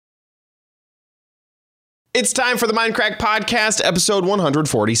It's time for the Mindcrack Podcast, episode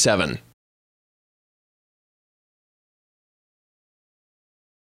 147.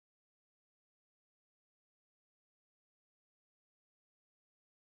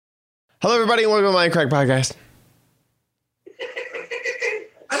 Hello, everybody, and welcome to the Mindcrack Podcast.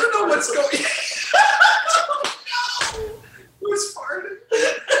 I don't know what's going on. Who's farted?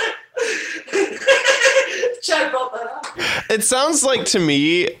 Chad brought that up. It sounds like to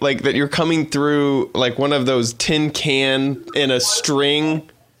me like that you're coming through like one of those tin can in a string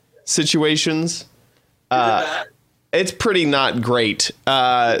situations. It's pretty not great.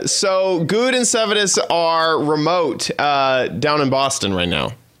 So Good and Sevidus are remote down in Boston right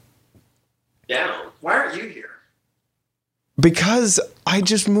now. Down? Why aren't you here? Because I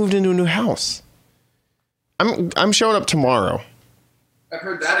just moved into a new house. I'm showing up tomorrow. I've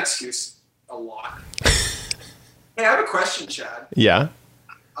heard that excuse a lot. Hey, I have a question, Chad. Yeah.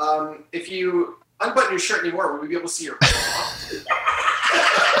 If you unbutton your shirt anymore, will we be able to see your bra?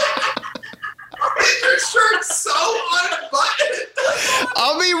 Your shirt's so unbuttoned.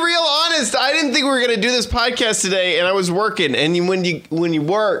 I'll be real honest. I didn't think we were gonna do this podcast today, and I was working. And when you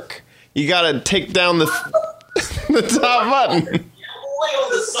work, you gotta take down the the top button. Lay on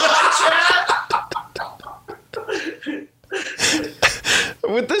the side, Chad.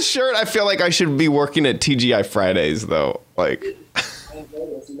 With this shirt, I feel like I should be working at TGI Fridays, though. Like, You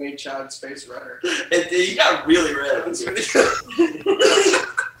made Chad's face redder. You got really red. It's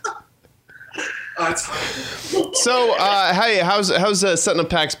hard. so hey, how's setting up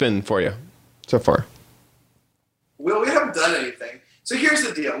packs been for you so far? Well, we haven't done anything. So here's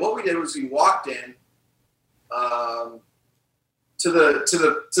the deal. What we did was we walked in to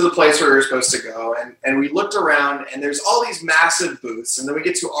the place where we were supposed to go, and we looked around, and there's all these massive booths, and then we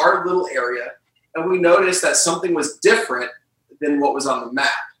get to our little area, and we noticed that something was different than what was on the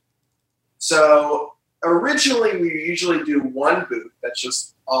map. So originally, we usually do one booth that's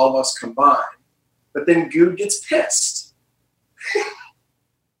just all of us combined, but then Good gets pissed.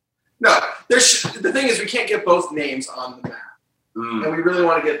 No, the thing is, we can't get both names on the map. And we really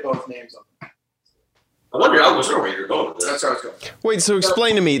want to get both names on them. I was wondering where you're going with this. That's where I was going. Wait, so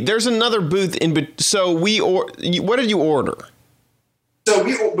explain to me. There's another booth so what did you order? So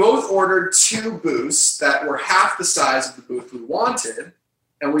we both ordered two booths that were half the size of the booth we wanted,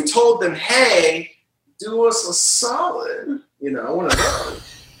 and we told them, "Hey, do us a solid, one of those."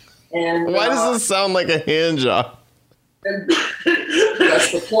 And Why does this sound like a hand job? And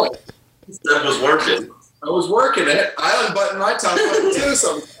that's the point. That was working. I was working it. I unbuttoned my top button too.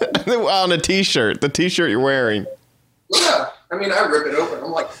 So On a t-shirt, the t-shirt you're wearing. yeah, I mean, I rip it open. I'm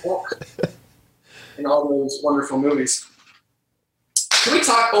like Hulk in all those wonderful movies. Can we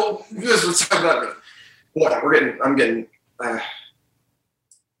talk? Oh, let's talk about it. Boy, I'm getting.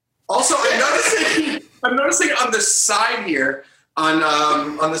 Also, I'm noticing on the side here, on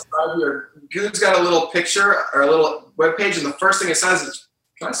the side here, Good's got a little picture or a little webpage, and the first thing it says is,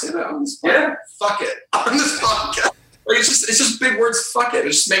 "Can I say that on this podcast?" Yeah. Fuck it on this podcast. Like it's just big words. Fuck it.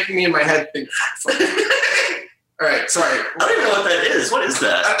 It's just making me in my head think. Fuck it. All right, sorry. I don't even know what that is. What is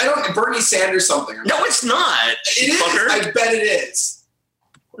that? I don't. Bernie Sanders something. No, it's not. It is. Fucker. I bet it is.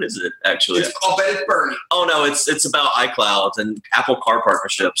 What is it, actually? I'll bet it's Bernie. Oh, no, it's about iCloud and Apple Car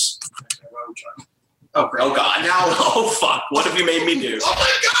partnerships. Oh, great. Oh, God. Now. Oh, fuck. What have you made me do? Oh,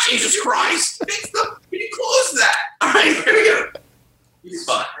 my God. Jesus Christ. Can you close that? All right, here we go. Jesus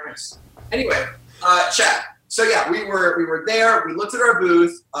Christ. Anyway, chat. So, yeah, we were there. We looked at our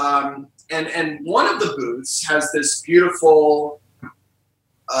booth. And one of the booths has this beautiful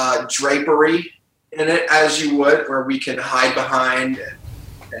drapery in it, as you would, where we can hide behind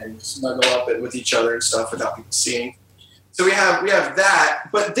and snuggle up with each other and stuff without people seeing. So we have that,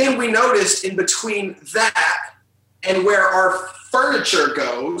 but then we noticed in between that and where our furniture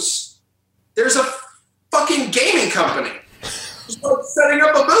goes, there's a fucking gaming company just setting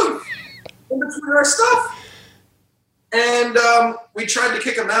up a booth in between our stuff. And we tried to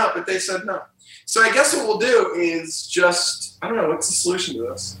kick them out, but they said no. So I guess what we'll do is just, I don't know, what's the solution to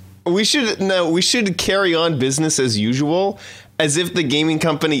this? We should carry on business as usual, as if the gaming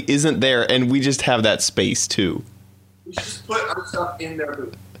company isn't there, and we just have that space too. We should just put our stuff in their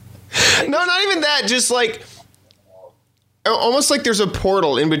booth. No, not even that. Just like almost like there's a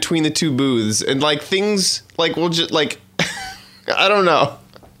portal in between the two booths, and like things like we'll just like I don't know.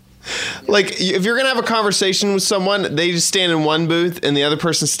 Like if you're gonna have a conversation with someone, they just stand in one booth and the other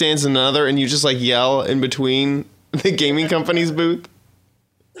person stands in another, and you just like yell in between the gaming company's booth.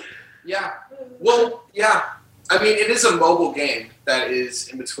 Yeah. Well, yeah. I mean, it is a mobile game that is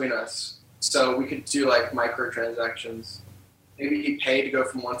in between us, so we could do like microtransactions maybe he'd pay to go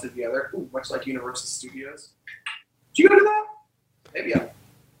from one to the other. Ooh, much like Universal Studios. Did you go to that? Maybe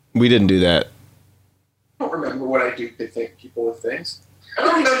We didn't do that. don't remember what I do to think people with things. I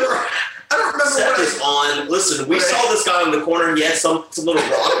don't remember Seth what is on. Listen, we saw this guy in the corner. He had some little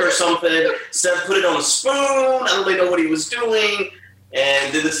rock or something. Seth put it on a spoon. I don't really know what he was doing.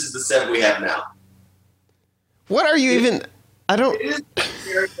 And then this is the Seth we have now. What are you even? I don't. It is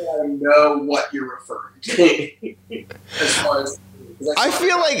weird that I know what you're referring to. As far as I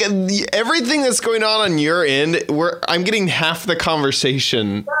feel like everything that's going on your end, I'm getting half the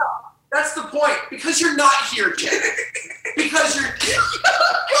conversation. that's the point. Because you're not here, Jake. Because you're.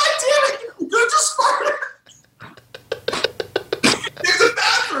 God damn it! You just farted. There's a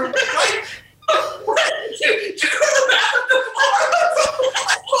bathroom, right? You go to the bathroom.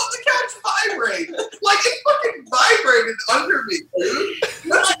 Let the couch vibrate. Like it fucking vibrated under me, dude.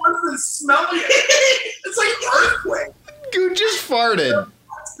 That's worse than smelling it. It's like an earthquake. You just farted.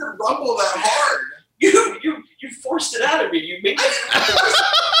 What's the rumble that hard? You forced it out of me. You made it.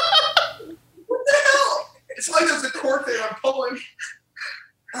 What the hell? It's like there's a cord thing I'm pulling.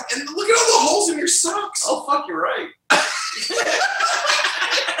 And look at all the holes in your socks. Oh fuck, you're right.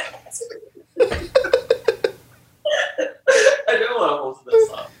 I know what holes in this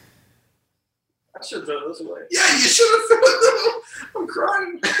sock. I should throw those away. Yeah, you should have thrown them. I'm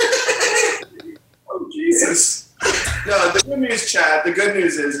crying. Oh Jesus. No, the good news, Chad. The good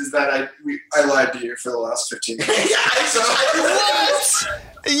news is that I lied to you for the last 15 minutes. Yeah, What?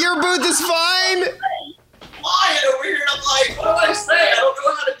 Your booth is fine. Lying over here, and I'm like, what do I say? I don't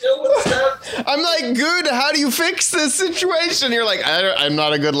know how to deal with stuff. I'm like, good. How do you fix this situation? You're like, I'm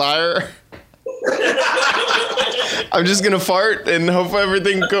not a good liar. I'm just gonna fart and hope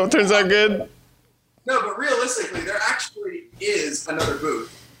everything turns out good. No, but realistically, there actually is another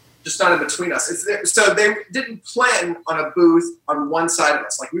booth, just not in between us. So they didn't plan on a booth on one side of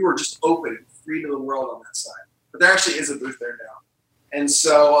us. Like we were just open and free to the world on that side. But there actually is a booth there now. And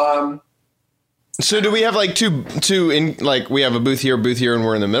so, So do we have like two in like we have a booth here, and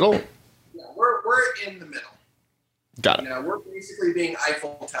we're in the middle? yeah, we're in the middle. Got it. You know, we're basically being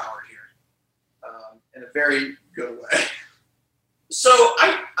Eiffel Towered here, in a very good way. So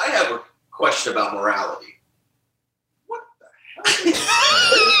I have a question about morality. What the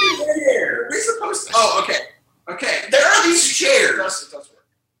hell? Are we supposed to? Oh, okay. Okay. There are these chairs. It does work.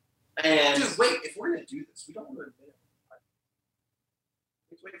 And Dude, wait. If we're gonna do this, we don't want to admit it.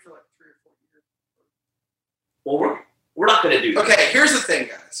 We have to wait for like 3 or 4 years. well, we're not going to do that, Okay. Here's the thing,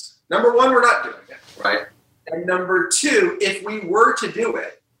 guys. Number one, we're not doing it. right? And number two, if we were to do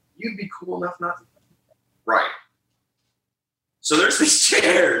it, you'd be cool enough not to. Right. So there's these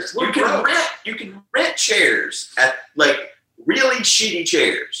chairs. We're You broke. can rent chairs at like really shitty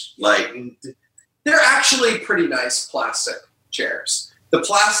chairs. Like They're actually pretty nice plastic chairs. The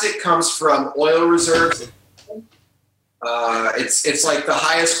plastic comes from oil reserves. It's like the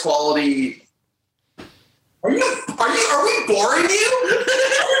highest quality. Are we boring you?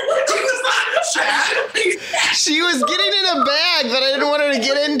 Chad? She was getting in a bag that I didn't want her to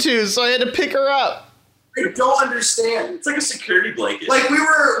get into, so I had to pick her up. I don't understand. it's like a security blanket. Like we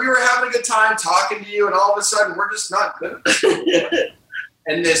were having a good time talking to you, and all of a sudden we're just not good at it.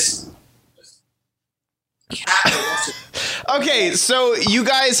 And this cat wants to. Okay, so you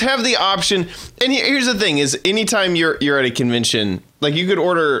guys have the option, and here's the thing: is anytime you're at a convention, like you could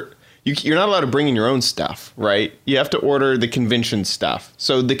order. You're not allowed to bring in your own stuff, right? You have to order the convention stuff.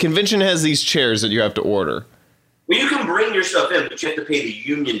 So the convention has these chairs that you have to order. Well, you can bring your stuff in, but you have to pay the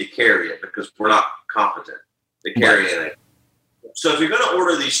union to carry it because we're not competent to carry it. So if you're going to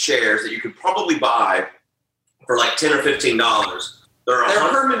order these chairs that you could probably buy for like $10 or $15, they're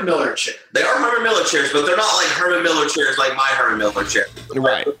Herman Miller chairs. They are Herman Miller chairs, but they're not like Herman Miller chairs like my Herman Miller chair.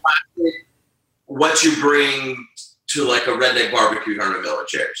 Right. What you bring to like a redneck barbecue Herman Miller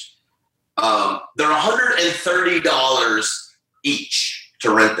chairs. They're $130 each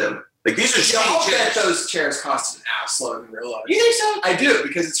to rent them. Like these are I'll shitty bet chairs. those chairs cost an ass load in real life. You think so? I do,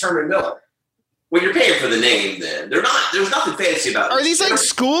 because it's Herman Miller. Well, you're paying for the name then. They're not. There's nothing fancy about it. Are these like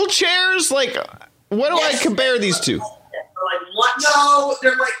school chairs? Like, what do I compare these to? Like what? No,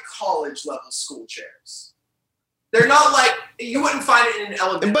 they're like college level school chairs. They're not like, you wouldn't find it in an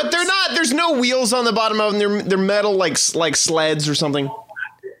elevator. But they're not. There's no wheels on the bottom of them. They're metal, like sleds or something.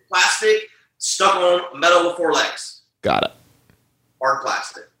 Plastic stuck on metal with 4 legs. Got it. Hard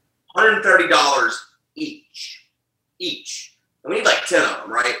plastic. $130 each. And we need like 10 of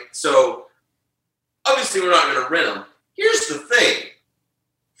them, right? So obviously we're not going to rent them. Here's the thing.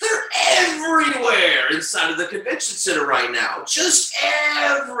 They're everywhere inside of the convention center right now. Just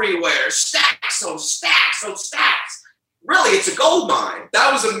everywhere. Stacks on stacks on stacks. Really, it's a gold mine.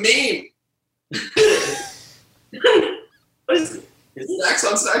 That was a meme. What is it? Stacks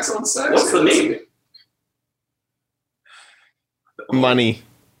on stacks on stacks. What's the meme? Money.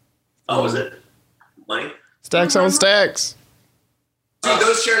 Oh, is it? Money? Stacks on stacks. Dude,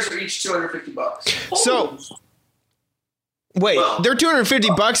 those chairs are each $250. So, wait, Well- they're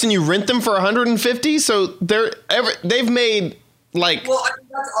 $250 and you rent them for $150? So they've made like Well, I mean,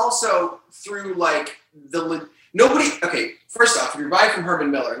 that's also through like nobody. Okay, first off, if you're buying from Herman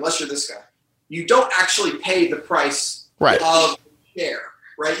Miller, unless you're this guy, you don't actually pay the price right. of the chair,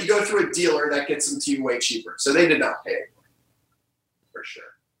 right? You go through a dealer that gets them to you way cheaper. So they did not pay it for sure.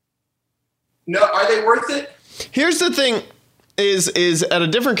 No, are they worth it? Here's the thing is at a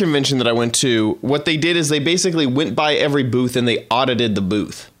different convention that I went to, what they did is they basically went by every booth and they audited the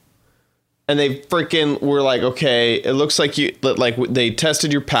booth. And they freaking were like, okay, it looks like they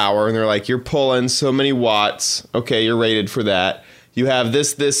tested your power and they're like, you're pulling so many watts. Okay, you're rated for that. You have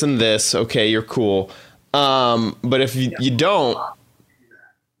this, this, and this. Okay, you're cool. But if you don't,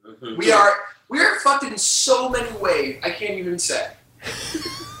 We are fucked in so many ways. I can't even say.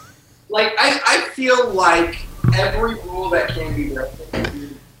 Like I feel like every rule that can be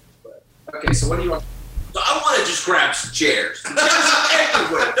broken. Okay, so what do you want? So I want to just grab some chairs. They're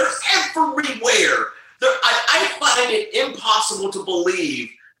everywhere. They're everywhere. I find it impossible to believe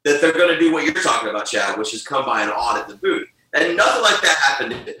that they're going to do what you're talking about, Chad, which is come by and audit the booth. And nothing like that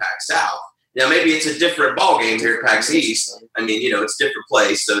happened at PAX South. Now, maybe it's a different ballgame here at PAX East. I mean, it's a different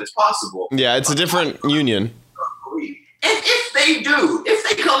place, so it's possible. yeah, it's a different union. And if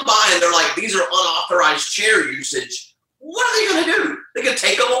they come by and they're like, these are unauthorized chair usage, what are they going to do? They're going to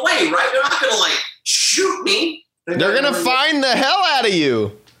take them away, right? They're not going to, shoot me. They're going to fine the hell out of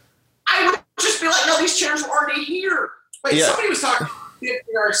you. I would just be like, no, these chairs are already here. Wait, Yeah. somebody was talking in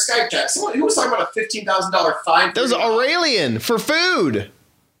our Skype chat. Who was talking about a $15,000 fine? That was Aurelian for food.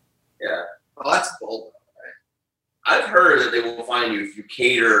 Yeah. Oh, that's bold. I've heard that they will fine you if you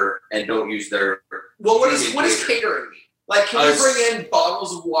cater and don't use their... Well, what does catering mean? Like, can we bring in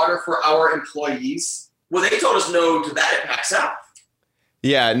bottles of water for our employees? Well, they told us no to that at PAX South.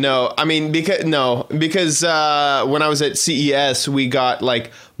 Yeah, no, I mean, because when I was at CES, we got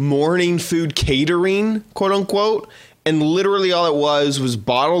like morning food catering, quote unquote. And literally all it was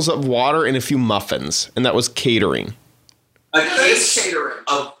bottles of water and a few muffins. And that was catering. A That is case catering.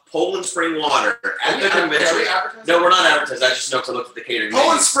 of Poland Spring water at the Are we convention. advertising? No, we're not advertising. I just know because I looked at the catering.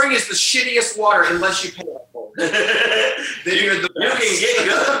 Poland Spring is the shittiest water unless you pay that for it. You the can get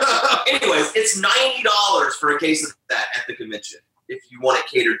good. Anyways, it's $90 for a case of that at the convention if you want it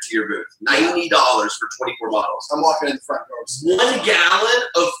catered to your booth. $90 for 24 bottles. I'm walking in the front door. 1 gallon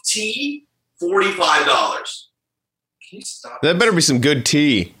of tea, $45. Can you stop? That better be some good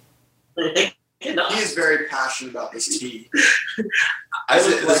tea. He is very passionate about this tea. I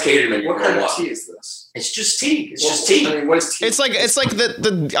looked at this catering menu What for a kind of while. tea is this? It's just tea. It's just I tea. mean, what is tea? It's like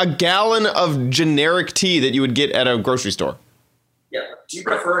a gallon of generic tea that you would get at a grocery store. Yeah, Do you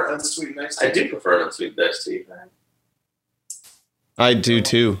prefer unsweetened iced tea? I do prefer unsweetened iced tea. I do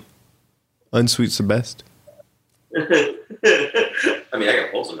too. Unsweet's the best. I mean, I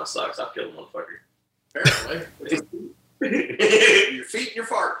got holes in my socks. I'll kill a motherfucker. Apparently. Your feet and your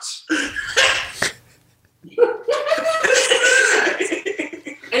farts.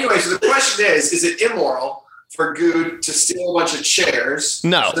 Anyway, so the question is it immoral for Good to steal a bunch of chairs?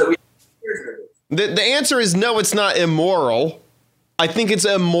 No. So that we The answer is no, it's not immoral. I think it's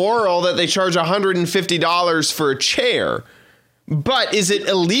immoral that they charge $150 for a chair. But is it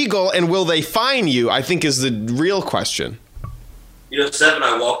illegal and will they fine you? I think is the real question. Seb and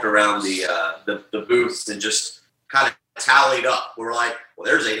I walked around the booths and just kind of tallied up. We were like, well,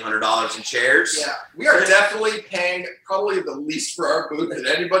 there's $800 in chairs. Yeah, we are definitely paying probably the least for our booth than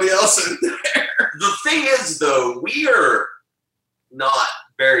anybody else in there. The thing is, though, we are not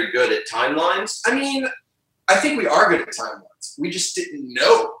very good at timelines. I mean, I think we are good at timelines. We just didn't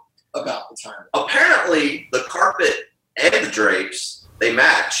know about the timeline. Apparently, the carpet and the drapes, they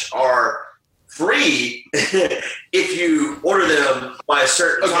match, are free if you order them by a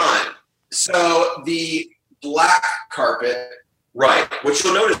certain time. So the black carpet, Right. Which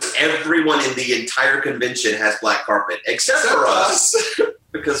you'll notice everyone in the entire convention has black carpet, except for us,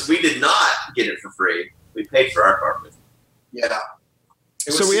 because we did not get it for free. We paid for our carpet. Yeah.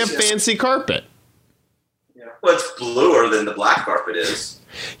 So we have fancy carpet. Yeah. Well, it's bluer than the black carpet is.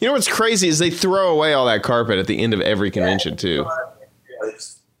 You know what's crazy is they throw away all that carpet at the end of every convention too.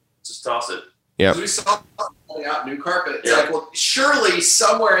 Just toss it. Yeah. We saw pulling out new carpet. It's Yeah. like, well, surely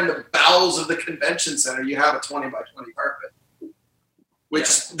somewhere in the bowels of the convention center you have a 20 by 20 carpet,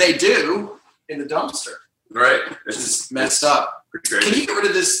 which they do in the dumpster. Right. This is messed up. Pretty Can you get rid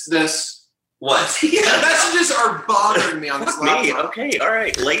of this? What? The messages are bothering me on this Me? laptop. Okay, all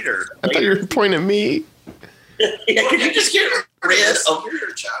right, later. I thought you were pointing at me. Yeah, can you just get rid of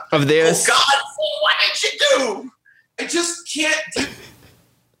your chat? Of this. Oh, God, what did you do? I just can't do.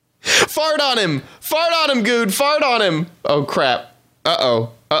 Fart on him! Fart on him, Good! Fart on him! Oh, crap.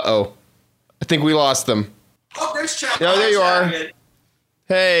 Uh-oh. Uh-oh. I think we lost them. Oh, there's chat. No, there you are. Good.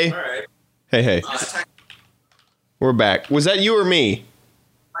 Hey. All right. Hey. We're back. Was that you or me?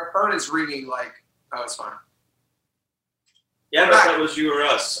 My phone is ringing like, oh, it's fine. Yeah, but that was you or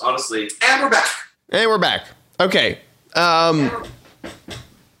us, honestly. And we're back. Hey, we're back. Okay.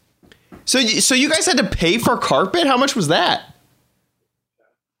 So you guys had to pay for carpet? How much was that?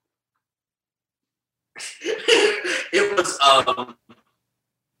 It was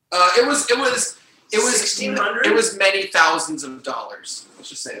it was $1,600? It was many thousands of dollars. Let's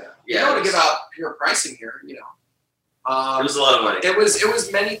just say that. Yeah, You don't it want to was- give out pure pricing here, you know. it was a lot of money. It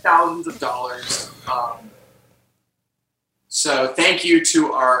was many thousands of dollars. So thank you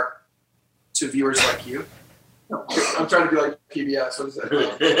to viewers like you. I'm trying to be like PBS. What is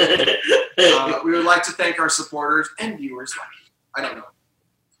that? We would like to thank our supporters and viewers like you. I don't know.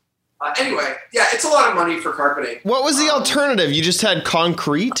 Anyway, yeah, it's a lot of money for carpeting. What was the alternative? You just had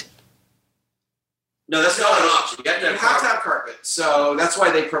concrete? No, that's not an option. You You have to have carpet, so that's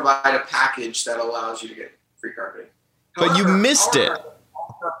why they provide a package that allows you to get free carpeting. But you missed it. our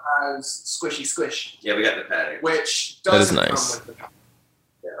stuff has squishy squish, Yeah, we got the padding. which That is doesn't nice. come with the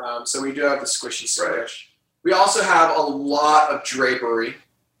package. So we do have the squishy squish. We also have a lot of drapery.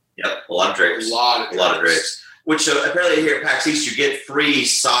 Yep, a lot of drapes. A lot of drapes. Which apparently here at PAX East you get free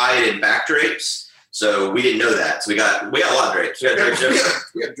side and back drapes. So we didn't know that. So we got a lot of drapes. We got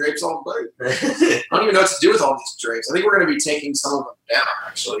drapes. We have drapes all day. I don't even know what to do with all these drapes. I think we're going to be taking some of them down,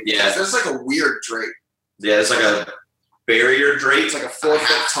 actually. Yeah. There's like a weird drape. Yeah, it's like a barrier drape. It's like a 4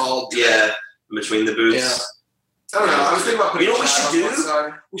 foot tall drape. Yeah, between the booths. Yeah. I don't know. I was thinking about putting You know what we should do? on one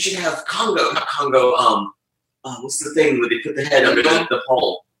side. We should have not Congo. What's the thing where they put the head under the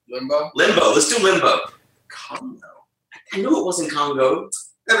pole? Limbo? Limbo. Let's do limbo. Congo. I knew it wasn't Congo.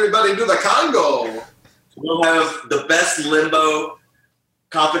 Everybody do the Congo. We'll have the best limbo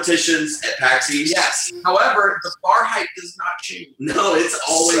competitions at PAX East. Yes. However, the bar height does not change. No, it's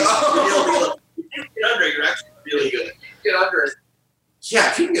always So- if you get under it, you're actually really good. Get under it.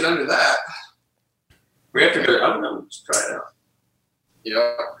 Yeah, if you can get under that. We have to go. I don't know. Let's try it out.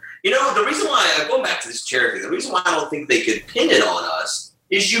 Yeah. You know, the reason why, going back to this chair thing, the reason why I don't think they could pin it on us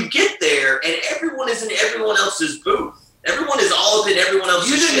is you get there and everyone is in everyone else's booth. Everyone is all up in everyone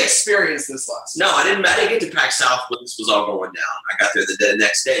else's You didn't shit. experience this last No, I didn't get to PAX South when this was all going down. I got there the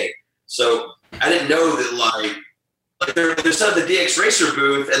next day. So I didn't know that, like they're set at the DX Racer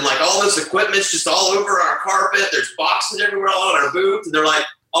booth and, like, all this equipment's just all over our carpet. There's boxes everywhere all on our booth. And they're like,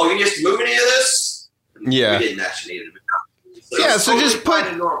 oh, you need us to move any of this? Yeah. We didn't actually need it. Yeah, so just fine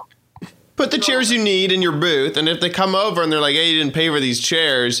and normal. put the chairs you need in your booth, and if they come over and they're like, hey, you didn't pay for these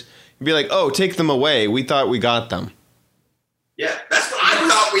chairs, you'd be like, oh, take them away. We thought we got them. Yeah, that's what I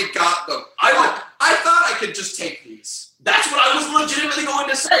thought we got them. I thought I could just take these. That's what I was legitimately going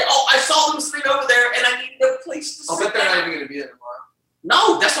to say. Oh, I saw them sitting over there, and I needed a place to I'll sit bet they're not down. even going to be there tomorrow.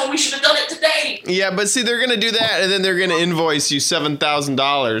 No, that's why we should have done it today. Yeah, but see, they're going to do that, and then they're going to invoice you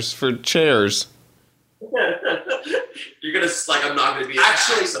 $7,000 for chairs. You're gonna like, I'm not gonna be.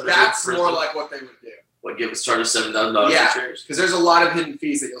 Actually, I'm gonna that's be a more person. like what they would do. What, give us charge of $7,000 Yeah. for chairs? Because there's a lot of hidden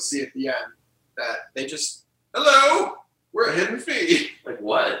fees that you'll see at the end that they just, hello, we're a hidden fee. Like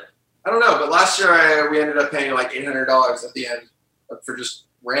what? I don't know, but last year we ended up paying like $800 at the end for just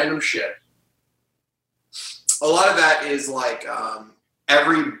random shit. A lot of that is like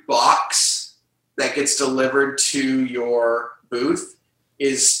every box that gets delivered to your booth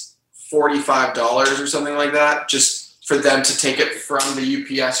is $45 or something like that, just for them to take it from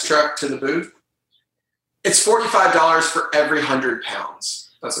the UPS truck to the booth. It's $45 for every 100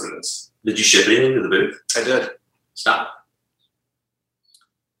 pounds. That's what it is. Did you ship anything to the booth? I did. Stop.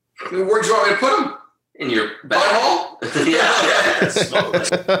 I mean, where'd you want me to put them? In your bag. Butthole? yeah.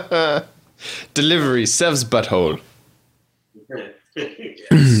 Smoke. Delivery, Sev's butthole.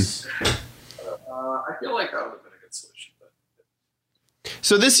 Yes. I feel like that would have been a good solution. But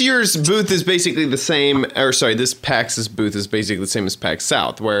So this year's booth is basically the same, or sorry, this PAX's booth is basically the same as PAX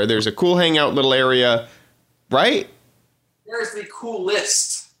South, where there's a cool hangout little area, right? there's the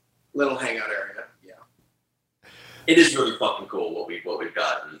coolest little hangout area. Yeah. It is really fucking cool what we've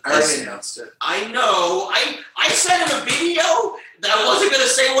gotten. I already announced it. I know. I said in a video that I wasn't going to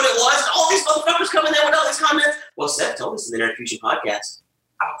say what it was. And all these motherfuckers coming there with all these comments. Well, Seth told us in the Nerd Fusion podcast.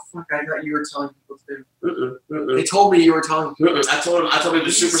 Oh fuck! I thought you were telling people too. Mm-mm. They told me you were telling people. I told him it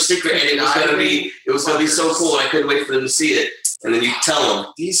was super secret, and it was gonna be so cool. And I couldn't wait for them to see it. And then you tell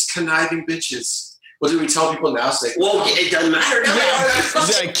them These conniving bitches. What do we tell people now? Say, well, it doesn't matter now.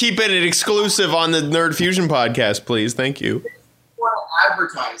 Yeah, keep it exclusive on the Nerd Fusion podcast, please. Thank you. want to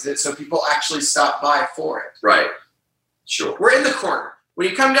advertise it so people actually stop by for it. Right. Sure. We're in the corner. When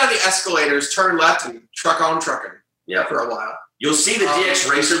you come down the escalators, turn left and truck on trucking. Yeah. For a while. You'll see the DX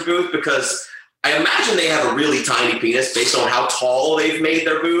Racer booth because I imagine they have a really tiny penis based on how tall they've made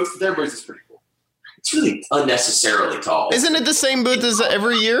their booth. Their booth is pretty cool. It's really unnecessarily tall. Isn't it the same booth as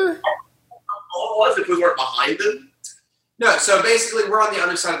every year? All it was if we weren't behind them. No, so basically we're on the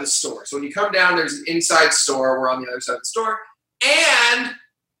other side of the store. So when you come down, there's an inside store. We're on the other side of the store. And,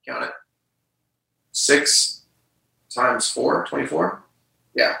 count it, 6 times 4, 24?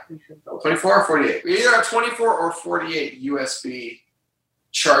 Yeah, 24 or 48. We either have 24 or 48 USB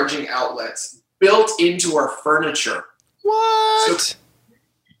charging outlets built into our furniture. What? So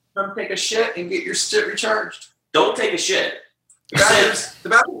come take a shit and get your shit recharged. Don't take a shit. The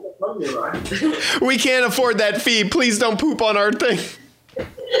bathrooms are from you, right? We can't afford that fee. Please don't poop on our thing.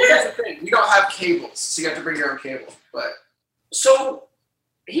 That's the thing. We don't have cables, so you have to bring your own cable. But so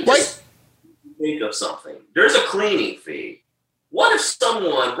he just think of something. There's a cleaning fee. What if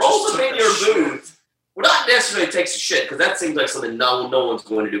someone rolls up in your booth? Well, not necessarily takes a shit, because that seems like something no one's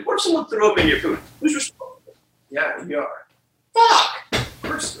going to do. What if someone threw up in your booth? Who's responsible? yeah, you are. Fuck. Of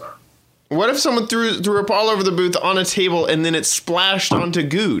course you are. What if someone threw up all over the booth on a table and then it splashed onto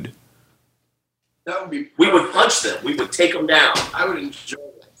Good? That would be. We would punch them. We would take them down. I would enjoy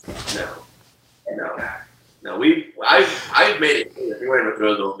that. No. I've made it clear. If you're going to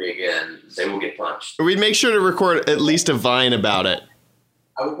throw those at me again, they will get punched. We'd make sure to record at least a Vine about it.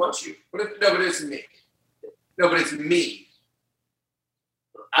 I will punch you. What if? No, but it's me. No, but it's me.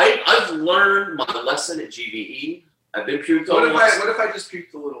 I've learned my lesson at GVE. I've been puked on. What if I just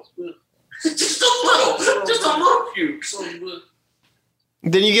puked a little? Just a little puke.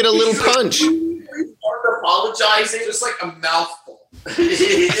 Then you get a little punch. You start apologizing. Just like a mouthful.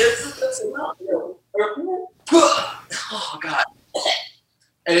 It's a mouthful. Oh God.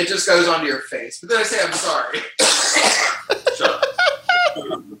 And it just goes onto your face. But then I say, I'm sorry. Shut up.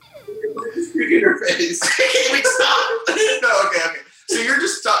 Puke in your face. Can we stop? No, okay. So you're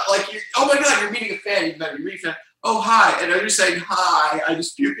just like, oh my God, you're meeting a fan. You're meeting a fan. Oh, hi. And I'm just saying, hi. I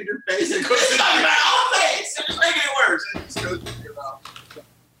just puke in your face. And it goes in your mouth. Face. It's making it worse. It just goes in your mouth.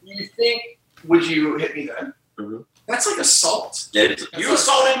 You think, would you hit me then? Mm-hmm. That's like assault. You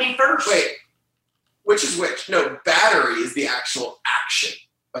assaulted me first. Wait. Which is which? No, battery is the actual action.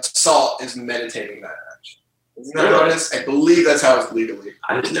 Assault is meditating that action. Isn't that how it is? I believe that's how it's legally.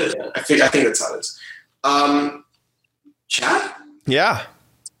 I didn't know that. I think that's how it is. Chad? Yeah.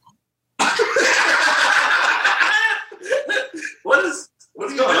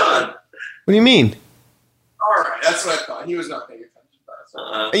 What's going on? What do you mean? All right, that's what I thought. He was not paying attention.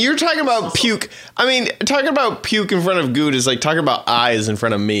 You're talking about puke. I mean, talking about puke in front of Good is like talking about eyes in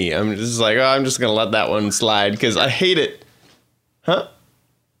front of me. I'm just like, oh, I'm just going to let that one slide because I hate it. Huh?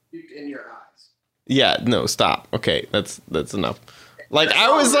 Puke in your eyes. Yeah, no, stop. Okay, that's enough. Like I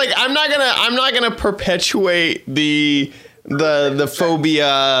was like, I'm not gonna perpetuate the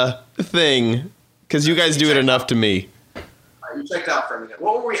phobia thing because you guys do it enough to me. You checked out for a minute.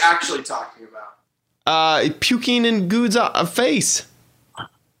 What were we actually talking about? Puking in Good's face.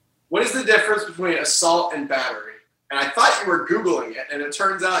 What is the difference between assault and battery? And I thought you were Googling it, and it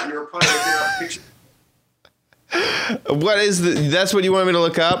turns out you were putting a picture. What is that's what you want me to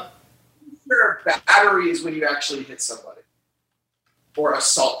look up? Sure, battery is when you actually hit somebody. Or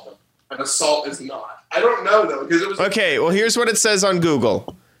assault them. An assault is not. I don't know, though, because it was... Okay, well, here's what it says on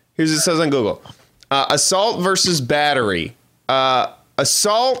Google. Assault versus battery.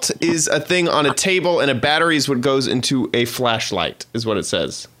 Assault is a thing on a table, and a battery is what goes into a flashlight, is what it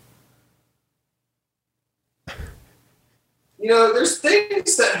says. You know, there's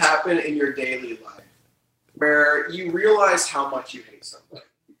things that happen in your daily life where you realize how much you hate somebody.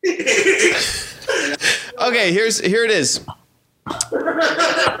 Okay, here it is.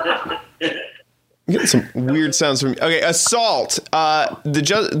 I'm getting some weird sounds from. Okay, assault.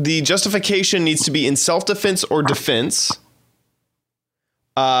 The justification needs to be in self-defense or defense.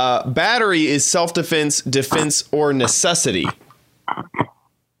 Battery is self-defense, defense, or necessity.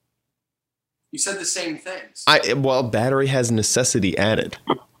 You said the same things. Well, battery has necessity added.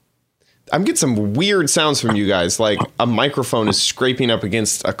 I'm getting some weird sounds from you guys, like a microphone is scraping up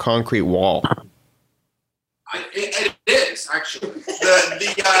against a concrete wall. It is, actually.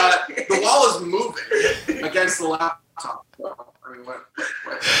 The wall is moving against the laptop. I I mean,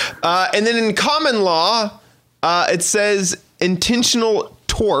 what? And then in common law, it says intentional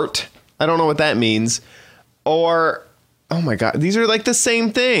tort. I don't know what that means. Or, oh my God, these are like the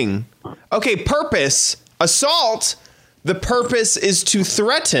same thing. Okay, purpose. Assault, the purpose is to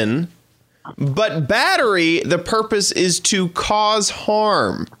threaten. But battery, the purpose is to cause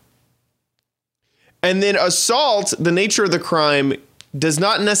harm. And then assault, the nature of the crime does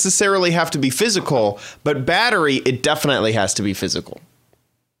not necessarily have to be physical, but battery, it definitely has to be physical.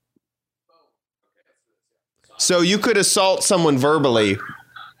 So you could assault someone verbally,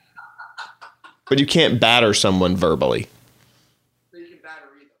 but you can't batter someone verbally. So you can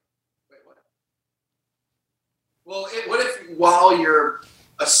battery them. Wait, what? Well, what if while you're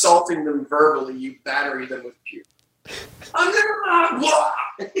assaulting them verbally, you battery them with puke?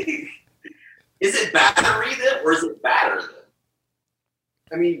 Is it battery them or is it batter them?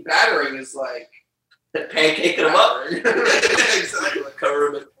 I mean, battering is like Pancaking them up? exactly.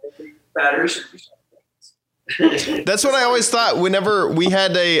 Cover them in batter. That's what I always thought whenever we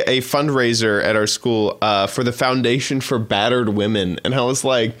had a fundraiser at our school for the Foundation for Battered Women. And I was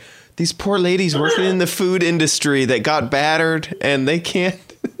like, these poor ladies working in the food industry that got battered and they can't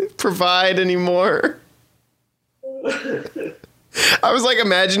provide anymore. I was like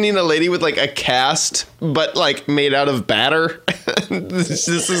imagining a lady with like a cast, but like made out of batter. This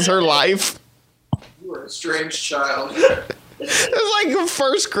is her life. You were a strange child. It was like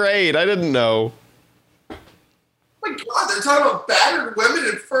first grade. I didn't know. Oh my God, they're talking about battered women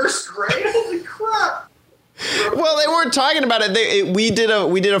in first grade. Holy crap! Well, they weren't talking about it. We did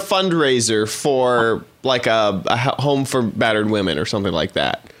a fundraiser for like a home for battered women or something like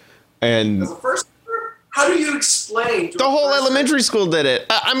that. And As a first, how do you explain? To the a whole first elementary school did it.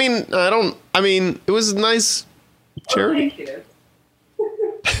 I mean, it was a nice charity. kid?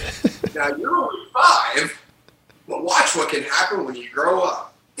 Now you're only 5, but watch what can happen when you grow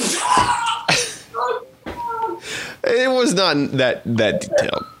up. It was not that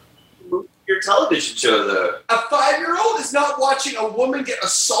detailed. Your television show, though. A 5-year-old is not watching a woman get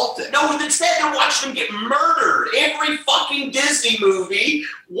assaulted. No, instead they're watching them get murdered. Every fucking Disney movie,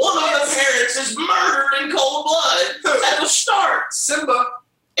 one of the parents is murdered in cold blood at the start. Simba,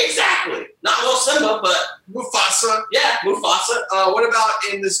 Exactly. Not well Simba, but Mufasa. yeah, Mufasa. What about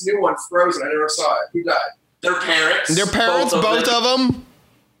in this new one, Frozen? I never saw it. Who died? Their parents. Their parents, both of them.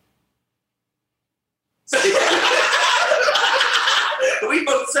 We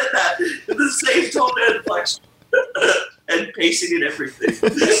both said that in the same tone and inflection. And pacing and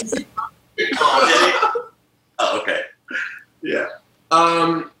everything. Oh, okay. Yeah.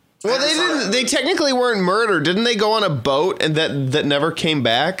 Well, they didn't. They technically weren't murdered. Didn't they go on a boat and that never came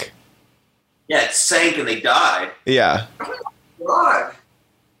back? Yeah, it sank and they died. Yeah. God.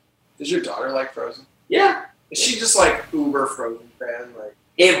 Does your daughter like Frozen? Yeah. Is she just like uber Frozen fan? Like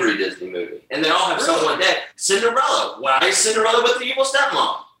Every Disney movie. And they all have someone dead. Cinderella. Why is Cinderella with the evil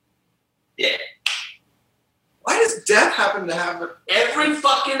stepmom? Yeah. why does death happen to have it? Every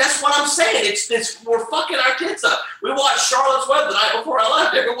fucking, that's what I'm saying. It's we're fucking our kids up. We watched Charlotte's Web the night before I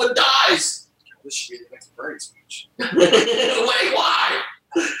left. Everyone dies. This should be the next Bernie speech. Wait, why?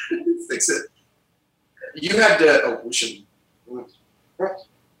 Fix it. You had to. Oh, we should. I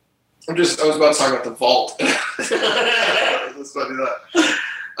was about to talk about the vault. Let's not do that.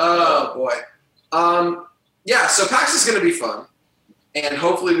 Oh boy. Yeah. So PAX is going to be fun, and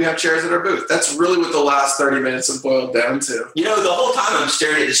hopefully we have chairs at our booth. That's really what the last 30 minutes have boiled down to. You know, the whole time I'm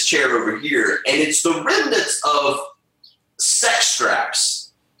staring at this chair over here, and it's the remnants of sex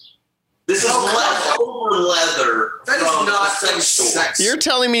straps. This is leftover leather. That is from not a sex store. sex. You're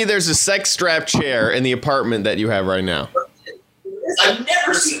telling me there's a sex strap chair in the apartment that you have right now? I've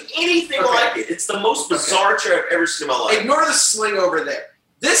never seen anything like it. It's the most bizarre chair I've ever seen in my life. Ignore the sling over there.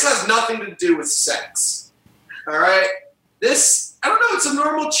 This has nothing to do with sex. All right? This, I don't know, it's a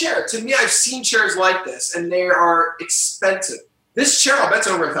normal chair. To me, I've seen chairs like this, and they are expensive. This chair, I'll bet it's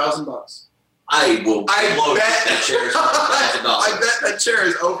over $1,000. I will I blow bet that chair is $1,000. I bet that chair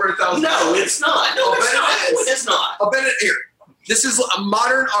is over $1,000. No, it's not. No, I'll it's bet not. it is. It's not. I'll bet it here. This is a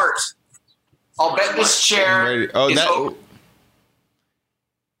modern art. I'll bet this chair. Oh, is that. over.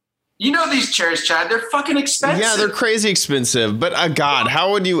 You know these chairs, Chad. They're fucking expensive. Yeah, they're crazy expensive. But God,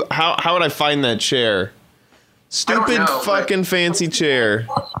 how would I find that chair? Stupid know, fucking fancy chair.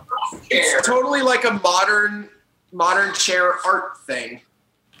 It's totally like a modern chair art thing,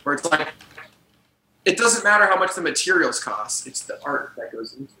 where it's like it doesn't matter how much the materials cost; it's the art that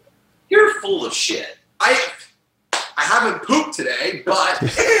goes into it. You're full of shit. I haven't pooped today, but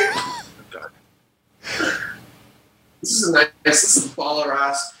this is a nice. This is a baller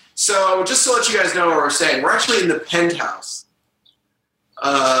ass. So just to let you guys know what we're saying, we're actually in the penthouse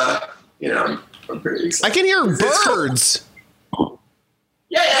You know, I'm pretty I excited. can hear birds.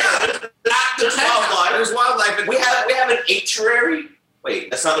 Yeah. There's wildlife. There's wildlife. We have an apiary. Wait,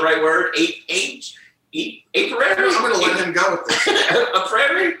 that's not the right word. Apiary. I'm going to let him go with this. A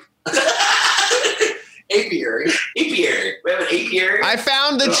prairie. Apiary. Apiary. We have an apiary. I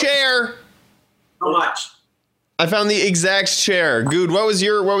found the chair. How much? I found the exact chair. Good. What was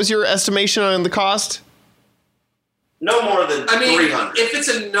your estimation on the cost? No more than I mean, 300. if it's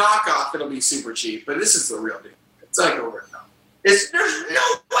a knockoff, it'll be super cheap. But this is the real deal. It's like over a $1,000. There's no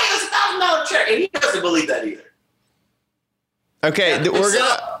way it's $1,000 chair, and he doesn't believe that either. Okay,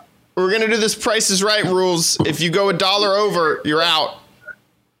 we're gonna do this Price is Right rules. If you go $1 over, you're out.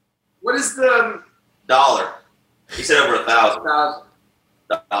 What is the $1? He said over $1,000.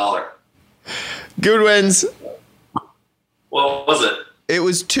 $1. Good wins. What was it? It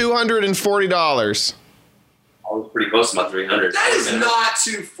was $240. I was pretty close to my 300. That is not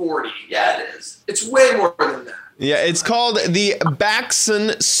 240. Yeah, it is. It's way more than that. Yeah, it's called the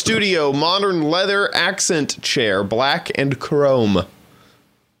Baxon Studio Modern Leather Accent Chair, black and chrome. I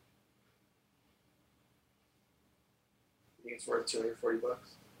think it's worth $240.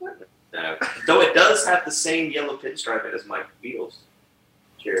 No. Though it does have the same yellow pinstripe as my Beatles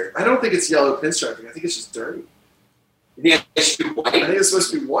chair. I don't think it's yellow pinstriping. I think it's just dirty. You think it should be I white? think it's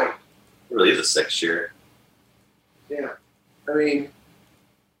supposed to be white. It really is a sex chair. Yeah. I mean,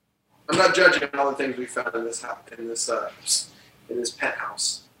 I'm not judging all the things we found in this house, in this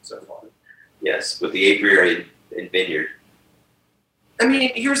penthouse so far. Yes, with the apiary and vineyard. I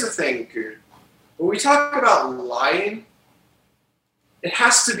mean, here's the thing, dude. When we talk about lying, it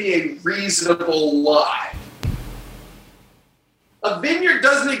has to be a reasonable lie. A vineyard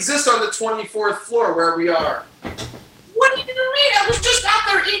doesn't exist on the 24th floor where we are. What do you mean? I was just out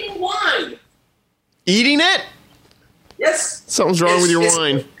there eating wine. Eating it? Yes. Something's wrong with your It's-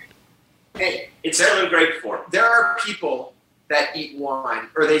 wine. Hey, It's still in grape form. there are people that eat wine,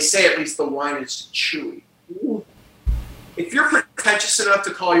 or they say at least the wine is chewy. If you're pretentious enough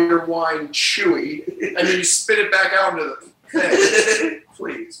to call your wine chewy, and then you spit it back out into the thing,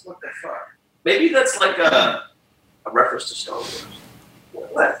 please, what the fuck? Maybe that's like a reference to Star Wars.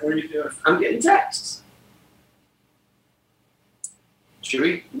 What? What are you doing? I'm getting texts.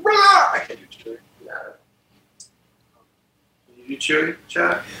 Chewy? Blah! I can't do chewy. No. Can you do chewy,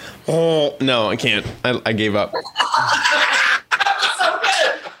 Chad? Oh, no, I can't. I gave up. So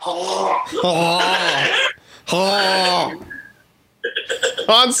good. Oh. Oh.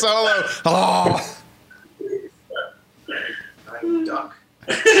 Han Solo. Oh. Dying duck.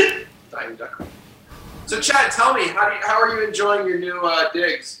 Dying duck. So, Chad, tell me, how are you enjoying your new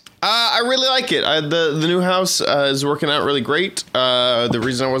digs? I really like it. The new house is working out really great. The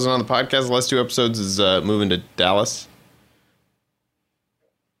reason I wasn't on the podcast the last 2 episodes is moving to Dallas.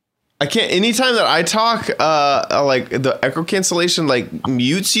 I can't. Anytime that I talk, like the echo cancellation like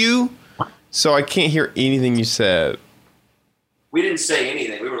mutes you, so I can't hear anything you said. We didn't say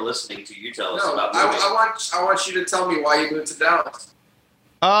anything. We were listening to you tell us No, about moving. I want you to tell me why you moved to Dallas.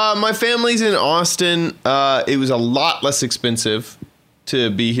 My family's in Austin. It was a lot less expensive to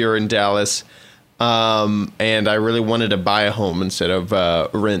be here in Dallas, and I really wanted to buy a home instead of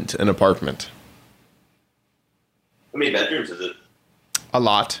rent an apartment. How many bedrooms is it? A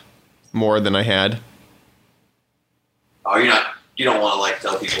lot more than I had. Oh, you don't want to like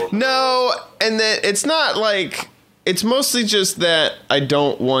tell people. No, and that it's not like it's mostly just that I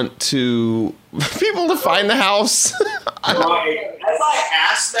don't want to people to find the house. Right. As I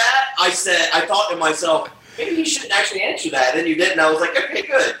asked that, I thought to myself, maybe you shouldn't actually answer that. And then you didn't. I was like, okay,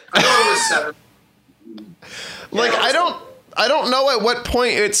 good. I know it was 7. Like I don't know at what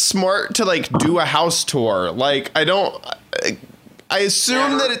point it's smart to like do a house tour. Like I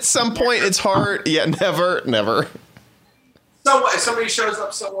assume that at some point it's hard. Yeah, never. So what? If somebody shows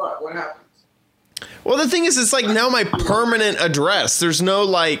up, so what? What happens? Well, the thing is, it's like now my permanent address. There's no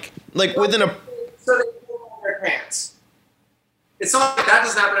like within a. So they pull on their pants. It's not like that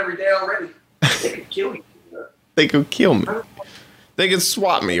doesn't happen every day already. They could kill you. They could kill me. They could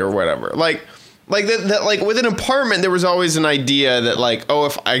swap me or whatever. Like that like with an apartment, there was always an idea that like, oh,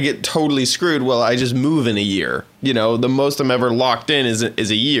 if I get totally screwed, well, I just move in a year. You know, the most I'm ever locked in is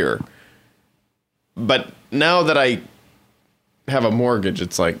a year. But now that I have a mortgage,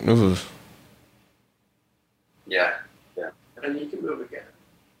 it's like, ugh. Yeah. And you can move again.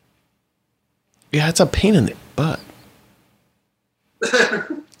 Yeah, it's a pain in the butt.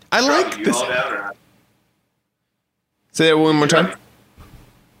 I like You this. all down or not? Say that one more time.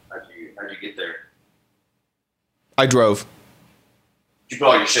 How'd you get there? I drove. Did you put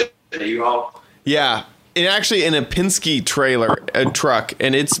all your shit in the U-Haul? Yeah, actually in a Penske truck,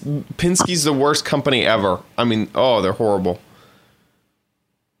 and Penske's the worst company ever. I mean, they're horrible.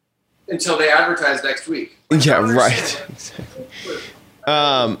 Until they advertise next week. Yeah, right.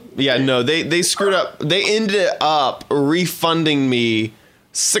 They screwed up. They ended up refunding me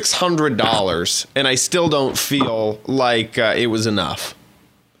 $600, and I still don't feel like it was enough.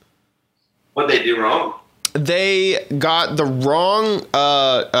 What'd they do wrong? They got the wrong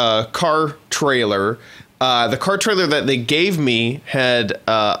car trailer. The car trailer that they gave me had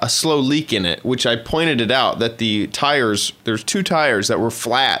a slow leak in it, which I pointed it out that there's 2 tires that were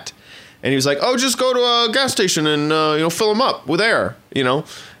flat. And he was like, "Oh, just go to a gas station and fill them up with air."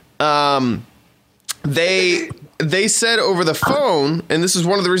 They said over the phone, and this is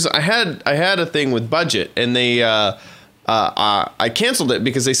one of the reasons I had a thing with budget, and I canceled it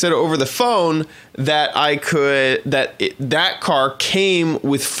because they said over the phone that that car came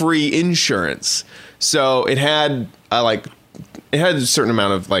with free insurance, so it had a certain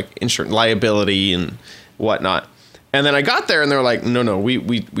amount of like insurance liability and whatnot. And then I got there and they're like, no,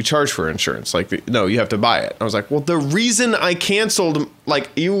 we charge for insurance. Like, no, you have to buy it. I was like, well, the reason I canceled, like,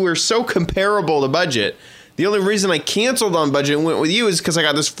 you were so comparable to budget. The only reason I canceled on budget and went with you is because I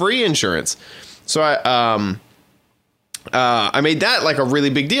got this free insurance. So I made that like a really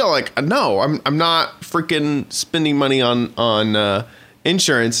big deal. Like, no, I'm not freaking spending money on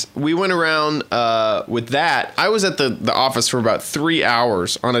insurance. We went around with that. I was at the office for about 3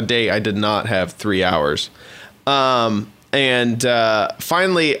 hours on a day I did not have 3 hours.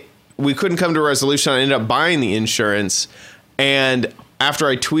 Finally, we couldn't come to a resolution. I ended up buying the insurance. And after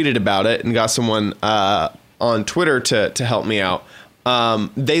I tweeted about it and got someone on Twitter to help me out,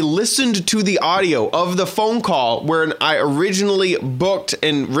 they listened to the audio of the phone call where I originally booked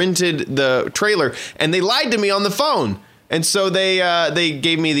and rented the trailer, and they lied to me on the phone. And so they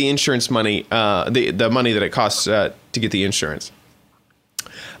gave me the insurance money, the money that it costs to get the insurance.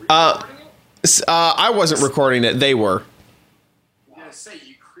 I wasn't recording it. They were. Say,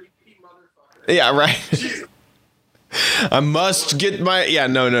 you creepy motherfucker. Yeah, right. I must get my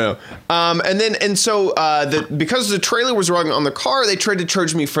no. Because the trailer was wrong on the car, they tried to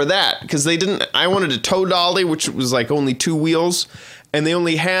charge me for that because they didn't. I wanted a tow dolly, which was like only 2 wheels, and they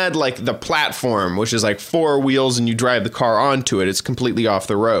only had like the platform, which is like 4 wheels, and you drive the car onto it. It's completely off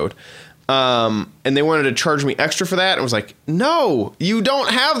the road. And they wanted to charge me extra for that. I was like, no, you don't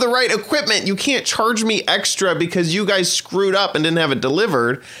have the right equipment. You can't charge me extra because you guys screwed up and didn't have it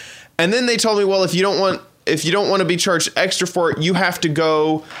delivered. And then they told me, well, if you don't want to be charged extra for it, you have to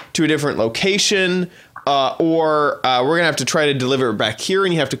go to a different location, or we're going to have to try to deliver it back here,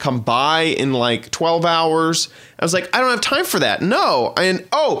 and you have to come by in like 12 hours. I was like, I don't have time for that. No. And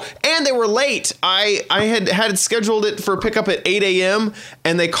they were late. I had scheduled it for pickup at 8 a.m.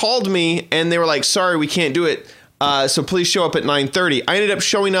 and they called me and they were like, sorry, we can't do it. So please show up at 9:30. I ended up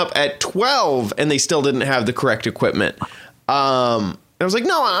showing up at 12 and they still didn't have the correct equipment. I was like,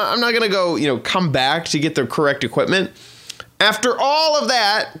 no, I'm not going to go, come back to get the correct equipment. After all of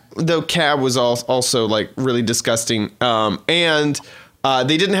that, the cab was also like really disgusting. And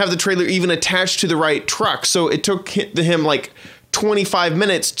they didn't have the trailer even attached to the right truck. So it took him like 25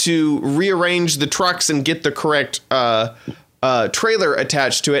 minutes to rearrange the trucks and get the correct trailer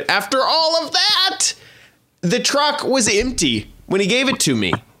attached to it. After all of that, the truck was empty when he gave it to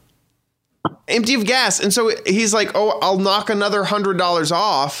me. Empty of gas. And so he's like, oh, I'll knock another $100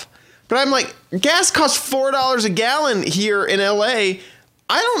 off. But I'm like, gas costs $4 a gallon here in LA. I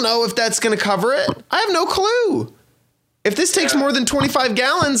don't know if that's going to cover it. I have no clue. If this takes more than 25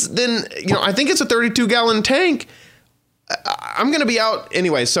 gallons, then, I think it's a 32-gallon tank. I'm going to be out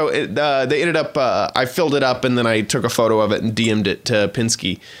anyway. So they ended up, I filled it up and then I took a photo of it and DM'd it to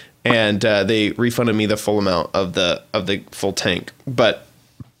Penske. And they refunded me the full amount of the full tank. But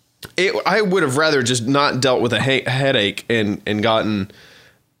I would have rather just not dealt with a headache and gotten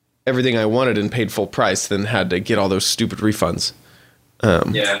everything I wanted and paid full price than had to get all those stupid refunds.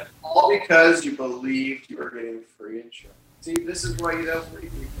 All because you believed you were getting free insurance. See, this is why you don't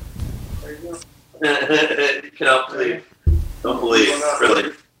believe me. There you go. You cannot believe. Don't believe,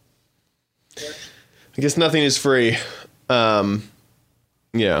 really. I guess nothing is free.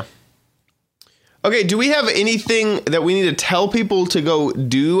 Yeah. Okay, do we have anything that we need to tell people to go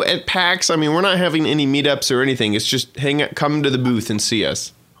do at PAX? I mean, we're not having any meetups or anything. It's just come to the booth and see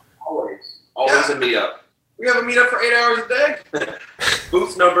us. Always a meetup. We have a meetup for 8 hours a day.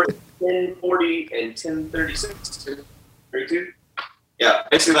 Booth number 1040 and 1036. 32? Yeah,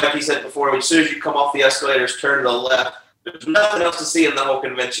 basically like he said before, as soon as you come off the escalators, turn to the left. There's nothing else to see in the whole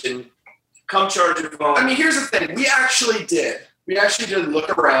convention. Come charge your phone. I mean, here's the thing. We actually did. we actually did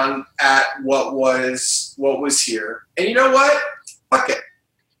look around at what was here. And you know what? Fuck it.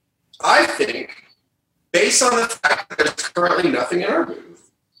 I think, based on the fact that there's currently nothing in our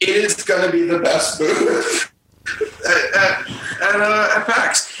booth, it is going to be the best booth at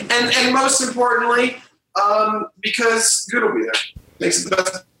PAX. And most importantly, because Good will be there. Makes it the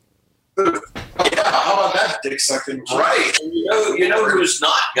best booth. Yeah, how about that dick sucking? Right. You know who's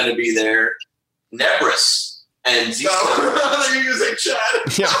not going to be there? Nebris and Zito. No, you're going to say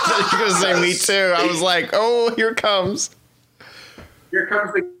Chad. Yeah, you're going to say me too. I was like, oh, here comes. Here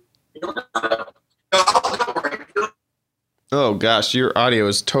comes the... No, don't worry. Oh, gosh, your audio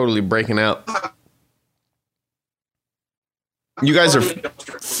is totally breaking out. You guys are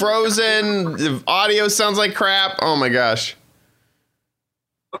frozen. The audio sounds like crap. Oh, my gosh.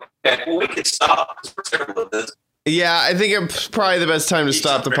 Okay, well, we can stop because we're terrible at this. Yeah, I think it's probably the best time to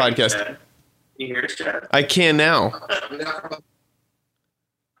stop the podcast. Chad. You hear us, Chad? I can now.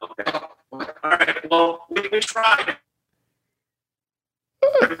 Okay. All right. Well, we tried.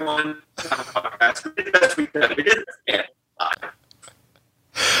 Everyone, we did the best we could. We did it.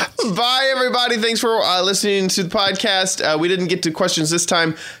 Bye, everybody. Thanks for listening to the podcast. We didn't get to questions this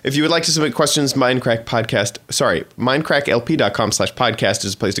time. If you would like to submit questions, mindcracklp.com/podcast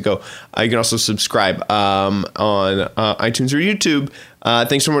is a place to go. You can also subscribe on iTunes or YouTube.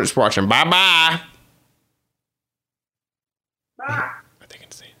 Thanks so much for watching. Bye-bye. Bye. I think I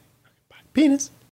can say it. Bye. Penis.